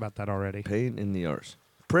had talked about that already. Pain in the arse.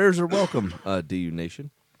 Prayers are welcome, DU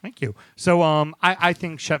Nation. Thank you. So, I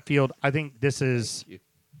think Sheffield. I think this is.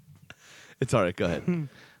 It's all right. Go ahead.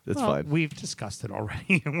 That's well, fine. We've discussed it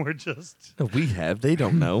already, and we're just No, we have. They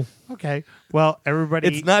don't know. okay. Well, everybody.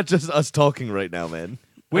 It's not just us talking right now, man.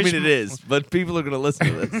 Which I mean, it is, but people are going to listen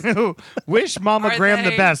to this. Wish Mama Are Graham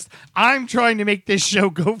the they? best. I'm trying to make this show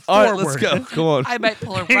go forward. All right, let's go. Come on. I might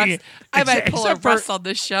pull a Russ. I might pull a Except for- Russ on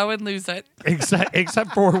this show and lose it.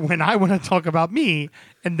 except for when I want to talk about me,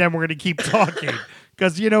 and then we're going to keep talking.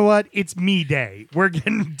 Because you know what? It's me day. We're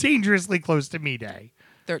getting dangerously close to me day.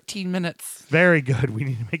 13 minutes. Very good. We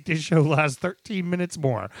need to make this show last 13 minutes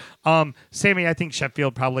more. Sammy, I think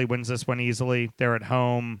Sheffield probably wins this one easily. They're at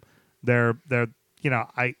home. They're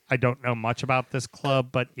I don't know much about this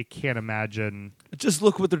club, but you can't imagine. Just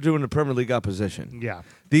look what they're doing in Premier League opposition. Yeah.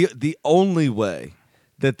 The only way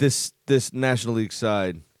that this National League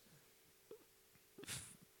side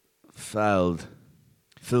filed,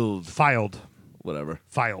 whatever.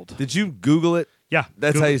 Filed. Did you Google it? Yeah.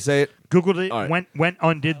 That's how you say it? Googled it, All right. went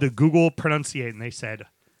undid the Google pronunciate, and they said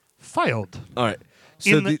filed. All right.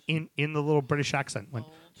 So in the little British accent. Went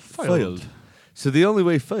filed. Foiled. So the only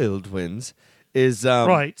way Foiled wins is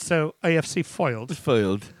right. So AFC foiled.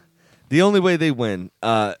 Foiled. The only way they win,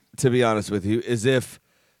 to be honest with you, is if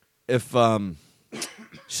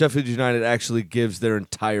Sheffield United actually gives their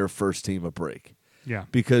entire first team a break. Yeah.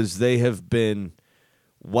 Because they have been,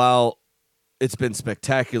 while it's been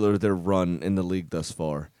spectacular, their run in the league thus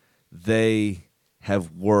far, they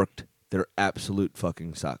have worked their absolute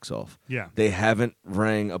fucking socks off. Yeah. They haven't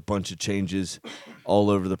rang a bunch of changes all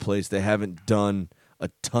over the place. They haven't done a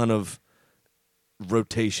ton of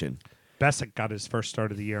rotation. Bessick got his first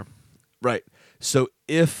start of the year. Right. So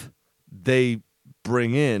if they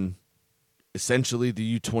bring in essentially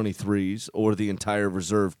the U23s or the entire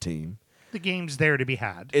reserve team, the game's there to be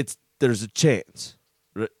had. There's a chance.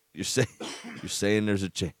 You're saying there's a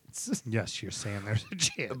chance. Yes, you're saying there's a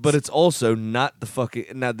chance. But it's also not the fucking.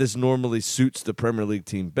 Now, this normally suits the Premier League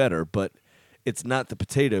team better, but it's not the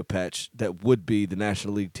potato patch that would be the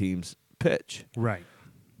National League team's pitch. Right.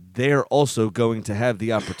 They're also going to have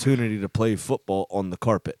the opportunity to play football on the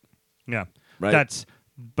carpet. Yeah. Right.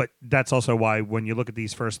 That's also why when you look at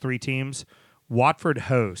these first three teams, Watford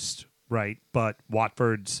host, right? But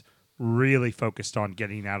Watford's really focused on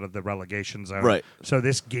getting out of the relegation zone. Right. So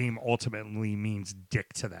this game ultimately means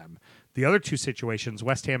dick to them. The other two situations,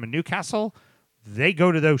 West Ham and Newcastle, they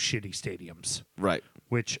go to those shitty stadiums. Right.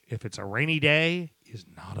 Which, if it's a rainy day, is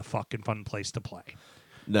not a fucking fun place to play.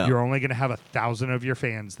 No. You're only going to have 1,000 of your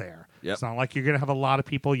fans there. Yep. It's not like you're going to have a lot of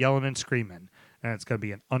people yelling and screaming. And it's going to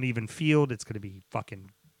be an uneven field. It's going to be fucking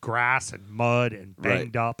grass and mud and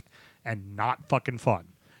banged up and not fucking fun.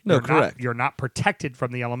 No, correct. You're not protected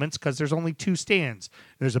from the elements because there's only two stands.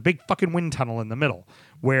 There's a big fucking wind tunnel in the middle.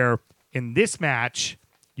 Where in this match,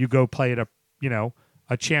 you go play at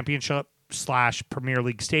a championship / Premier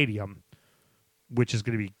League stadium, which is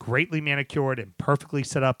going to be greatly manicured and perfectly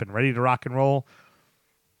set up and ready to rock and roll.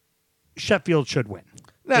 Sheffield should win.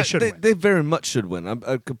 They should win. They very much should win.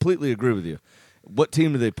 I completely agree with you. What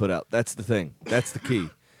team do they put out? That's the thing. That's the key.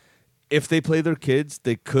 If they play their kids,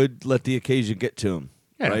 they could let the occasion get to them.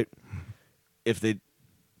 Yeah. Right? If the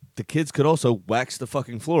kids could also wax the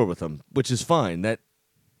fucking floor with them, which is fine. That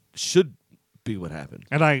should be what happens.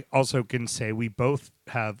 And I also can say we both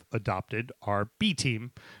have adopted our B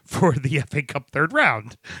team for the FA Cup third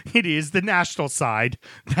round. It is the national side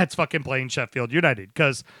that's fucking playing Sheffield United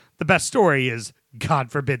because the best story is,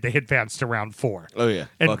 God forbid, they advance to round 4. Oh yeah,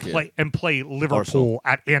 and play Liverpool Arsenal.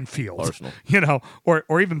 at Anfield. Arsenal.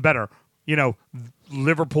 Or even better,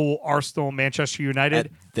 Liverpool, Arsenal, Manchester United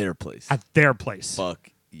at their place. At their place. Fuck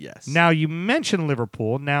yes. Now, you mentioned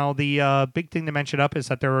Liverpool. Now, the big thing to mention up is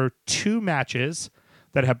that there are 2 matches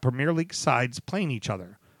that have Premier League sides playing each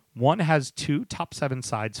other. One has 2 top 7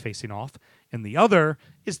 sides facing off, and the other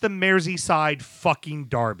is the Merseyside fucking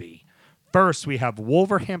derby. First, we have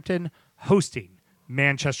Wolverhampton hosting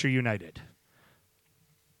Manchester United.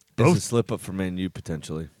 It's a slip up for Man U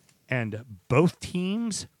potentially. And both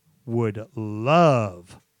teams would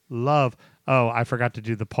love. Oh, I forgot to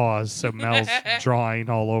do the pause, so Mel's drawing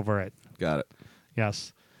all over it. Got it.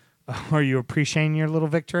 Yes. Are you appreciating your little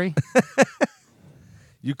victory?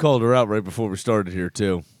 You called her out right before we started here,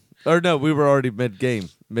 too. Or no, we were already mid-game,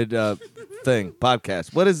 mid-thing,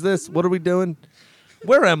 podcast. What is this? What are we doing?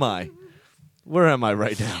 Where am I? Where am I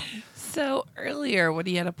right now? So earlier, when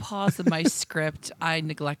he had a pause in my script, I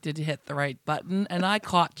neglected to hit the right button, and I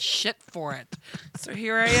caught shit for it. So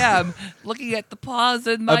here I am, looking at the pause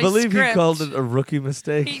in my script. I believe he called it a rookie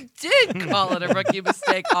mistake. He did call it a rookie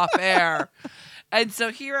mistake off air. And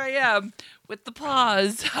so here I am with the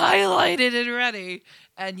pause highlighted and ready,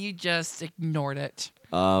 and you just ignored it.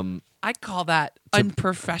 I call that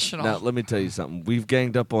unprofessional. Now, let me tell you something. We've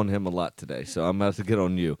ganged up on him a lot today, so I'm about to get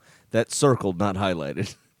on you. That's circled, not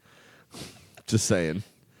highlighted. Just saying.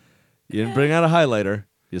 You didn't bring out a highlighter.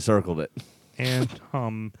 You circled it. And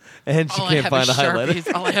and she can't find a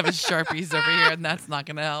highlighter. All I have is Sharpies over here, and that's not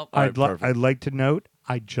going to help. I'd like to note,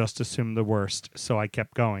 I just assumed the worst, so I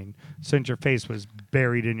kept going. Since your face was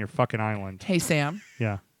buried in your fucking island. Hey, Sam.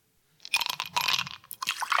 Yeah.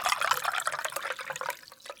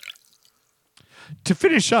 to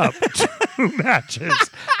finish up, 2 matches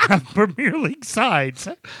have Premier League sides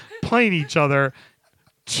playing each other.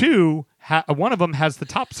 2, one of them has the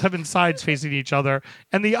top 7 sides facing each other,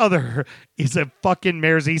 and the other is a fucking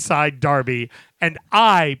Merseyside derby. And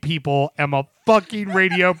I, people, am a fucking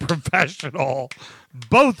radio professional.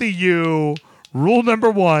 Both of you, rule number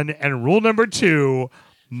 1 and rule number 2,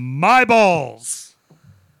 my balls.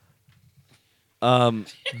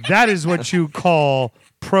 That is what you call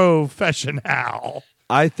professional.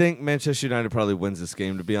 I think Manchester United probably wins this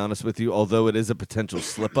game, to be honest with you, although it is a potential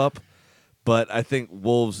slip-up. But I think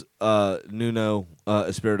Wolves' Nuno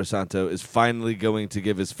Espirito Santo is finally going to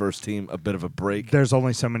give his first team a bit of a break. There's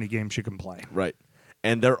only so many games you can play. Right.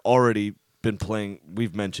 And they're already been playing,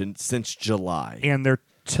 we've mentioned, since July. And they're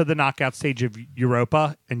to the knockout stage of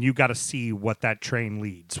Europa, and you got to see what that train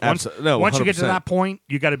leads. Once you get to that point,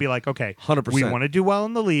 you got to be like, okay, 100%. We want to do well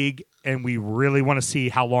in the league, and we really want to see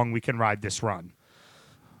how long we can ride this run.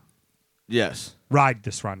 Yes. Ride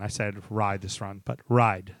this run. I said ride this run, but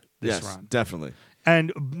ride this yes, run. Definitely.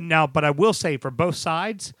 And now, but I will say for both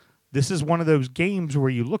sides, this is one of those games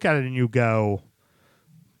where you look at it and you go,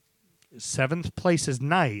 7th place is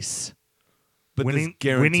nice, but winning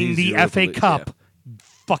the FA Cup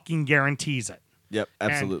fucking guarantees it. Yep,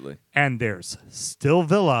 absolutely. And there's still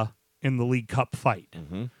Villa in the League Cup fight,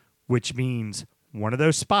 which means one of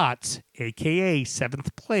those spots, a.k.a.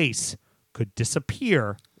 7th place, could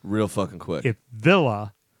disappear real fucking quick if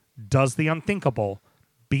Villa does the unthinkable,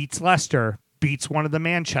 beats Leicester, beats one of the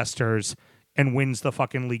Manchesters, and wins the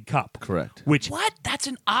fucking League Cup. Correct. What? That's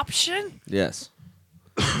an option? Yes.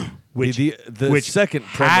 Which second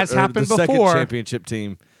has happened the before. Second championship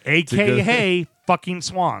team, a.k.a. fucking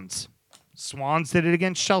Swans. Swans did it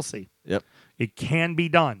against Chelsea. Yep. It can be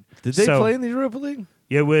done. Did they play in the Europa League?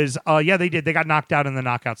 It was, yeah, they did. They got knocked out in the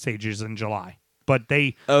knockout stages in July. But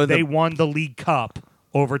they won the League Cup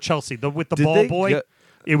over Chelsea. With the ball boy.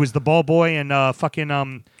 It was the ball boy and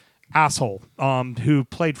fucking asshole who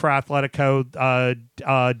played for Atletico,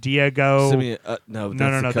 Diego. No,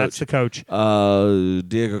 that's the coach.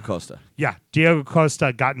 Diego Costa. Yeah, Diego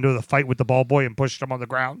Costa got into the fight with the ball boy and pushed him on the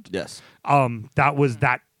ground. Yes. That was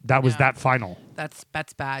that final.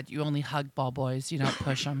 That's bad. You only hug ball boys. You don't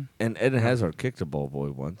push them. And Eden Hazard kicked a ball boy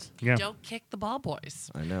once. Yeah. Don't kick the ball boys.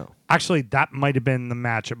 I know. Actually, that might have been the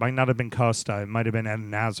match. It might not have been Costa. It might have been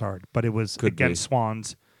Eden Hazard, but it was against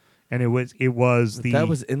Swans. And it was That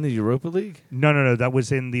was in the Europa League? No. That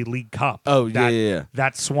was in the League Cup. Oh, yeah.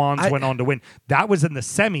 That Swans went on to win. That was in the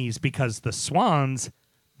semis because the Swans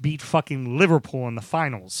beat fucking Liverpool in the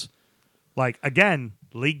finals. Like, again,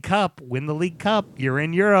 League Cup, win the League Cup, you're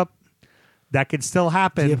in Europe. That could still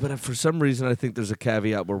happen. Yeah, but for some reason, I think there's a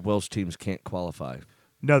caveat where Welsh teams can't qualify.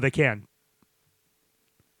 No, they can.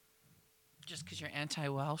 Just because you're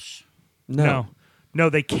anti-Welsh? No,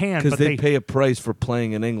 they can. Because they pay a price for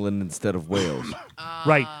playing in England instead of Wales.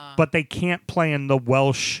 Right, but they can't play in the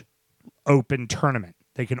Welsh Open tournament.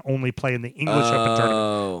 They can only play in the English Open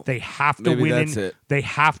tournament. They have to win. They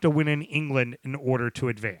have to win in England in order to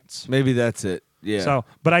advance. Maybe that's it. Yeah. So,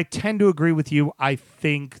 but I tend to agree with you. I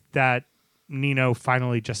think that Nino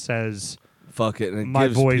finally just says, "Fuck it," and my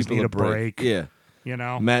boys need a break. Yeah. You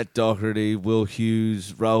know, Matt Doherty, Will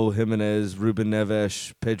Hughes, Raul Jimenez, Ruben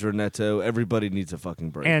Neves, Pedro Neto. Everybody needs a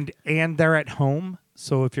fucking break. And they're at home.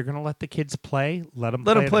 So if you're going to let the kids play, let them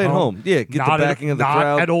play at home. Yeah, get the backing of the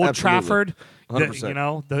crowd. Not at Old Absolutely. Trafford.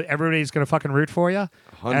 100%. Everybody's going to fucking root for you.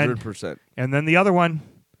 100%. And then the other one,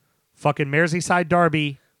 fucking Merseyside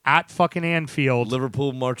derby at fucking Anfield.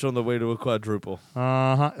 Liverpool march on the way to a quadruple.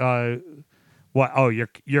 What? Oh, you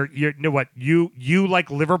know what? You like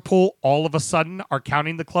Liverpool all of a sudden are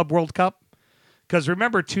counting the Club World Cup? Because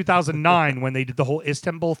remember 2009 when they did the whole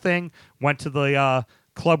Istanbul thing, went to the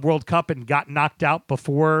Club World Cup and got knocked out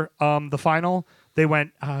before the final. They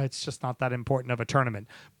went, it's just not that important of a tournament.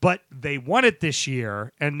 But they won it this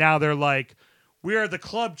year, and now they're like, we are the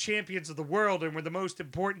club champions of the world, and we're the most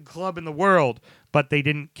important club in the world. But they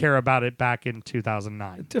didn't care about it back in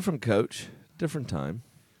 2009. Different coach, different time.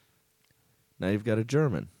 Now you've got a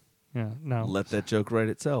German. Yeah, no. Let that joke write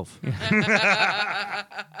itself.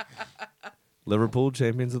 Liverpool,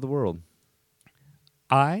 champions of the world.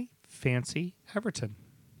 I fancy Everton.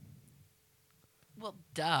 Well,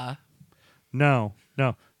 duh. No.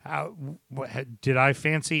 Did I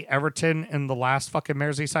fancy Everton in the last fucking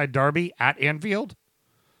Merseyside derby at Anfield?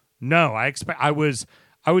 No, I was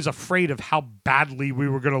afraid of how badly we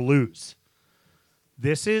were going to lose.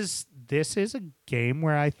 This is a game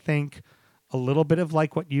where I think a little bit of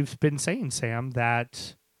like what you've been saying, Sam,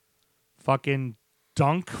 that fucking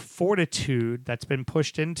dunk fortitude that's been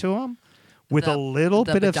pushed into him with a little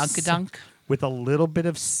bit of with a little bit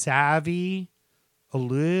of savviness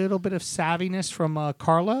from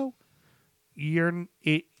Carlo, Jurgen's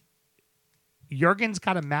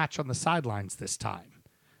got a match on the sidelines this time.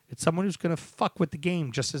 It's someone who's going to fuck with the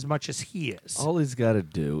game just as much as he is. All he's got to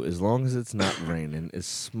do, as long as it's not raining, is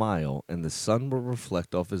smile, and the sun will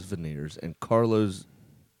reflect off his veneers, and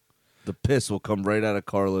the piss will come right out of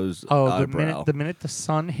Carlo's eyebrow. The minute the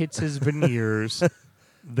sun hits his veneers,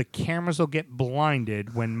 the cameras will get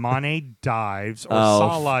blinded when Mane dives or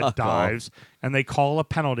Salah dives, and they call a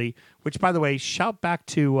penalty. Which, by the way, shout back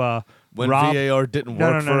to when Rob. VAR didn't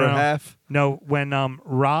work for a half. No, when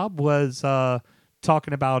Rob was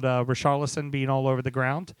talking about Richarlison being all over the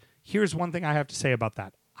ground. Here's one thing I have to say about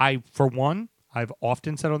that. For one, I've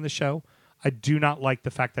often said on the show, I do not like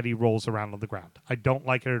the fact that he rolls around on the ground. I don't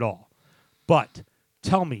like it at all. But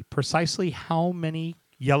tell me precisely how many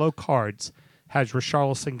yellow cards has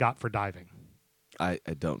Richarlison got for diving? I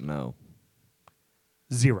don't know.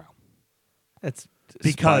 0. That's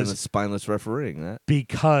because spineless refereeing that.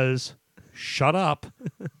 Because shut up.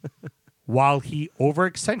 While he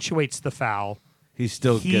over-accentuates the foul, he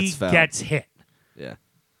gets hit. Yeah.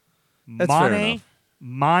 That's fair enough.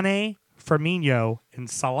 Mane, Firmino, and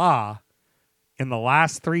Salah in the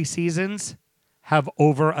last 3 seasons have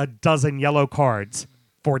over a dozen yellow cards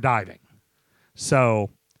for diving. So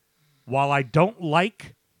while I don't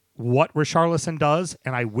like what Richarlison does,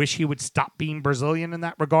 and I wish he would stop being Brazilian in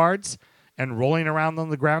that regards and rolling around on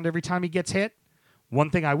the ground every time he gets hit, one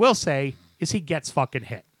thing I will say is he gets fucking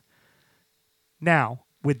hit. Now,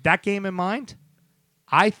 with that game in mind,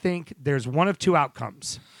 I think there's one of 2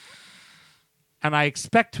 outcomes. And I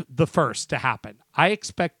expect the first to happen. I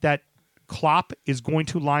expect that Klopp is going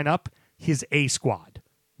to line up his A squad.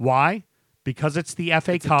 Why? Because it's the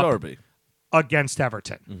FA Cup derby against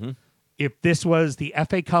Everton. Mm-hmm. If this was the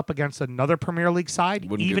FA Cup against another Premier League side,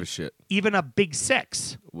 wouldn't give a shit. Even a Big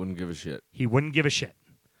 6, wouldn't give a shit. He wouldn't give a shit.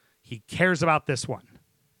 He cares about this one.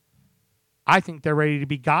 I think they're ready to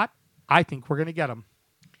be got. I think we're going to get them.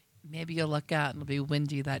 Maybe you'll look out and it'll be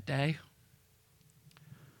windy that day.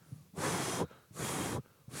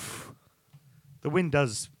 The wind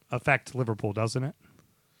does affect Liverpool, doesn't it?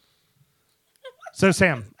 So,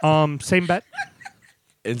 Sam, same bet?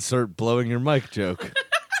 Insert blowing your mic joke.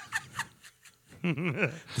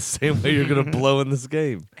 The same way you're going to blow in this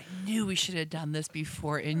game. I knew we should have done this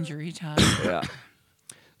before injury time. Yeah.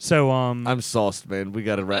 So, I'm sauced, man. We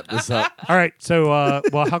got to wrap this up. All right. So,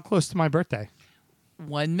 well, how close to my birthday?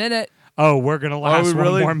 1 minute. Oh, we're going to last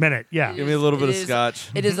one more minute. Yeah. Give me a little bit of scotch.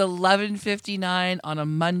 It is 11:59 on a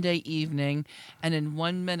Monday evening, and in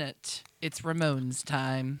 1 minute, it's Ramones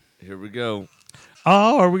time. Here we go.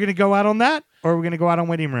 Oh, are we going to go out on that? Or are we going to go out on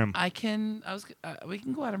Waiting Room? We can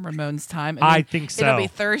go out on Ramones time. I think so. It'll be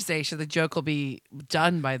Thursday, so the joke will be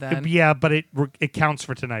done by then. Yeah, but it counts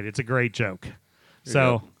for tonight. It's a great joke.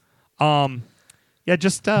 So, yeah,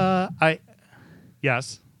 just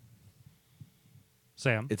yes.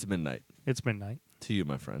 Sam. It's midnight. It's midnight. To you,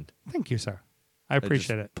 my friend. Thank you, sir. I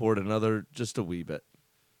appreciate it. Poured another, just a wee bit.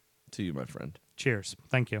 To you, my friend. Cheers.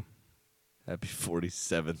 Thank you. Happy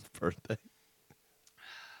 47th birthday.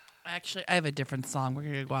 Actually, I have a different song we're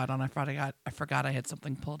gonna go out on. I forgot I had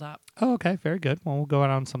something pulled up. Oh, okay, very good. Well, we'll go out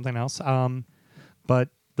on something else. But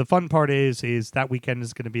the fun part is that weekend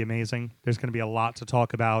is going to be amazing. There's going to be a lot to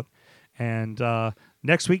talk about, and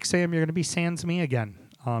next week, Sam, you're going to be sans me again.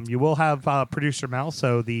 You will have producer Mel,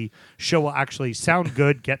 so the show will actually sound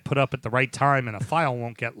good, get put up at the right time, and a file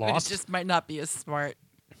won't get lost. It just might not be as smart.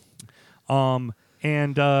 And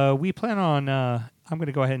we plan on. I'm going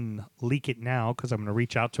to go ahead and leak it now because I'm going to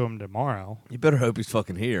reach out to him tomorrow. You better hope he's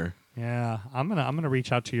fucking here. Yeah, I'm gonna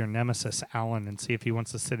reach out to your nemesis Alan and see if he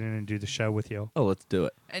wants to sit in and do the show with you. Oh, let's do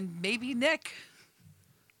it. And maybe Nick.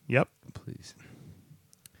 Yep, please.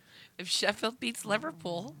 If Sheffield beats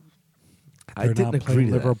Liverpool. I didn't agree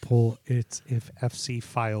to Liverpool. It's if FC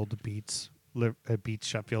Filed beats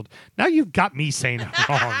Sheffield. Now you've got me saying it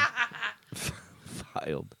wrong.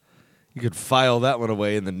 Filed. You could file that one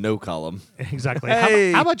away in the no column. Exactly.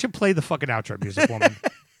 Hey. How about you play the fucking outro music, woman?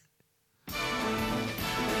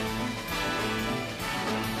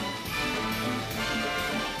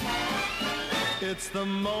 It's the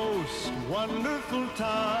most wonderful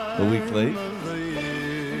time. A week late.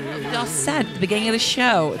 We all said at the beginning of the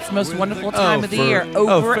show, it's the most wonderful time of the year.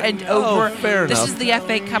 Over and over. Fair this enough. is the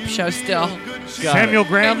FA Cup show still. Samuel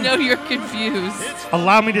Graham. I know you're confused.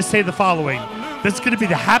 Allow me to say the following. This is going to be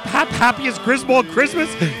the happiest Griswold Christmas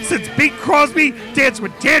since Bing Crosby danced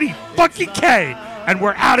with Danny fucking Kaye. And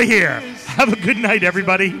we're out of here. Have a good night,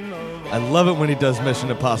 everybody. I love it when he does Mission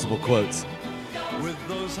Impossible quotes. With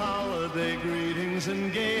those holiday greetings greetings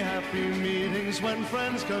and gay happy meetings when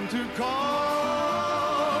friends come to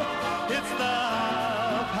call. It's the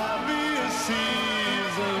happiest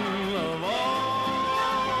season of all.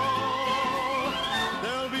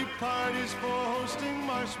 There'll be parties for hosting,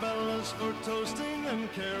 marshmallows for toasting,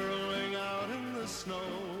 and caroling out in the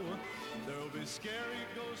snow. There'll be scary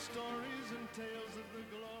ghost stories